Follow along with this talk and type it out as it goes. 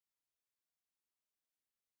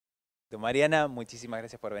Mariana, muchísimas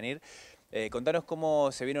gracias por venir. Contanos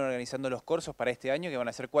cómo se vienen organizando los cursos para este año, que van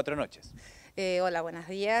a ser 4 noches. Hola, buenos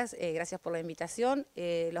días, gracias por la invitación.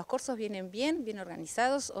 Los cursos vienen bien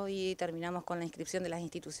organizados. Hoy terminamos con la inscripción de las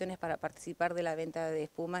instituciones para participar de la venta de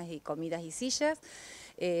espumas y comidas y sillas.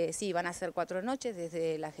 Sí, van a ser 4 noches.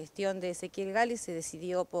 Desde la gestión de Ezequiel Gali se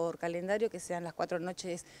decidió por calendario que sean las 4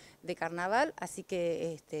 noches de carnaval, así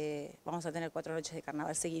que vamos a tener 4 noches de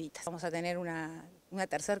carnaval seguiditas. Vamos a tener una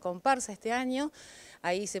tercer comparsa este año.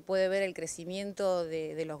 Ahí se puede ver el crecimiento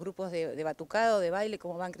de los grupos de batucado, de baile,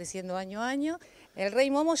 cómo van creciendo año a año. El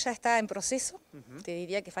Rey Momo ya está en proceso, te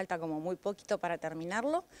diría que falta como muy poquito para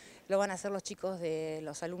terminarlo. Lo van a hacer los chicos de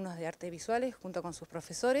los alumnos de artes visuales junto con sus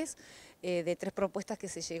profesores, de 3 propuestas que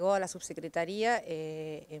se llegó a la subsecretaría.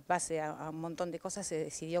 En base a un montón de cosas se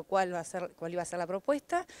decidió cuál iba a ser la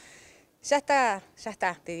propuesta. Ya está,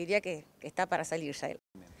 te diría que está para salir ya él.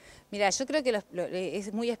 Mira, yo creo que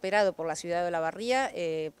es muy esperado por la ciudad de Olavarría,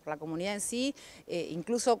 por la comunidad en sí.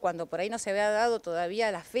 Incluso cuando por ahí no se había dado todavía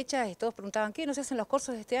las fechas, todos preguntaban, ¿qué? ¿No se hacen los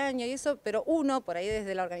cursos de este año? Y eso, pero uno, por ahí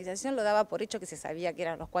desde la organización, lo daba por hecho que se sabía que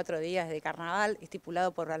eran los 4 días de carnaval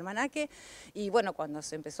estipulado por el almanaque. Y bueno, cuando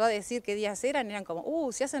se empezó a decir qué días eran como,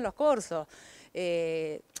 se hacen los cursos.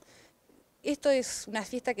 Esto es una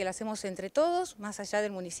fiesta que la hacemos entre todos, más allá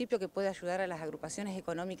del municipio, que puede ayudar a las agrupaciones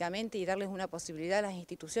económicamente y darles una posibilidad a las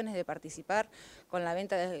instituciones de participar con la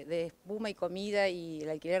venta de espuma y comida y el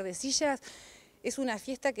alquiler de sillas. Es una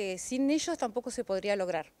fiesta que sin ellos tampoco se podría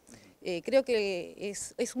lograr. Creo que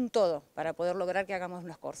es un todo para poder lograr que hagamos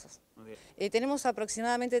los cursos. Tenemos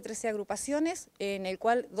aproximadamente 13 agrupaciones, en el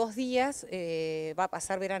cual 2 días va a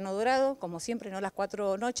pasar verano dorado, como siempre, no las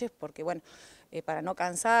 4 noches, porque bueno, para no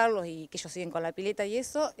cansarlos y que ellos siguen con la pileta y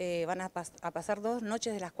eso, van a pasar 2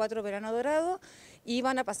 noches de las 4 verano dorado y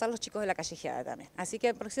van a pasar los chicos de la callejeada también. Así que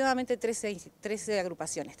aproximadamente 13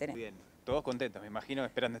 agrupaciones tenemos. Bien, todos contentos, me imagino,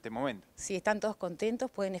 esperando este momento. Sí, están todos contentos,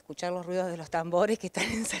 pueden escuchar los ruidos de los tambores que están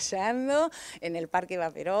ensayando en el Parque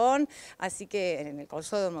Vaperón, así que en el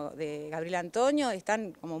Consódromo de Gabriel Antonio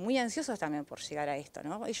están como muy ansiosos también por llegar a esto,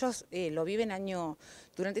 ¿no? Ellos lo viven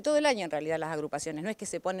durante todo el año en realidad las agrupaciones, no es que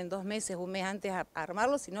se ponen 2 meses, un mes antes a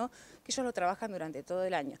armarlo, sino que ellos lo trabajan durante todo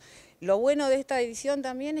el año. Lo bueno de esta edición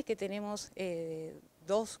también es que tenemos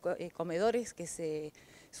 2 comedores que se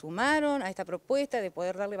sumaron a esta propuesta de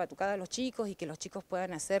poder darle batucada a los chicos y que los chicos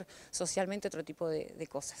puedan hacer socialmente otro tipo de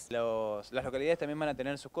cosas. Las localidades también van a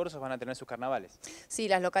tener sus cursos, van a tener sus carnavales. Sí,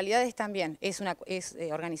 las localidades también, es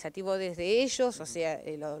organizativo desde ellos, o sea,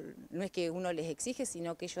 no es que uno les exige,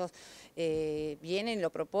 sino que ellos vienen, lo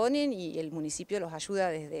proponen y el municipio los ayuda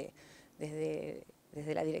desde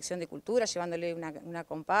la Dirección de Cultura, llevándole una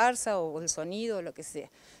comparsa o el sonido o lo que sea,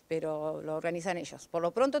 pero lo organizan ellos. Por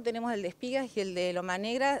lo pronto tenemos el de Espigas y el de Loma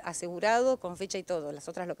Negra asegurado con fecha y todo, las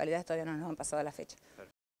otras localidades todavía no nos han pasado la fecha. Perfecto.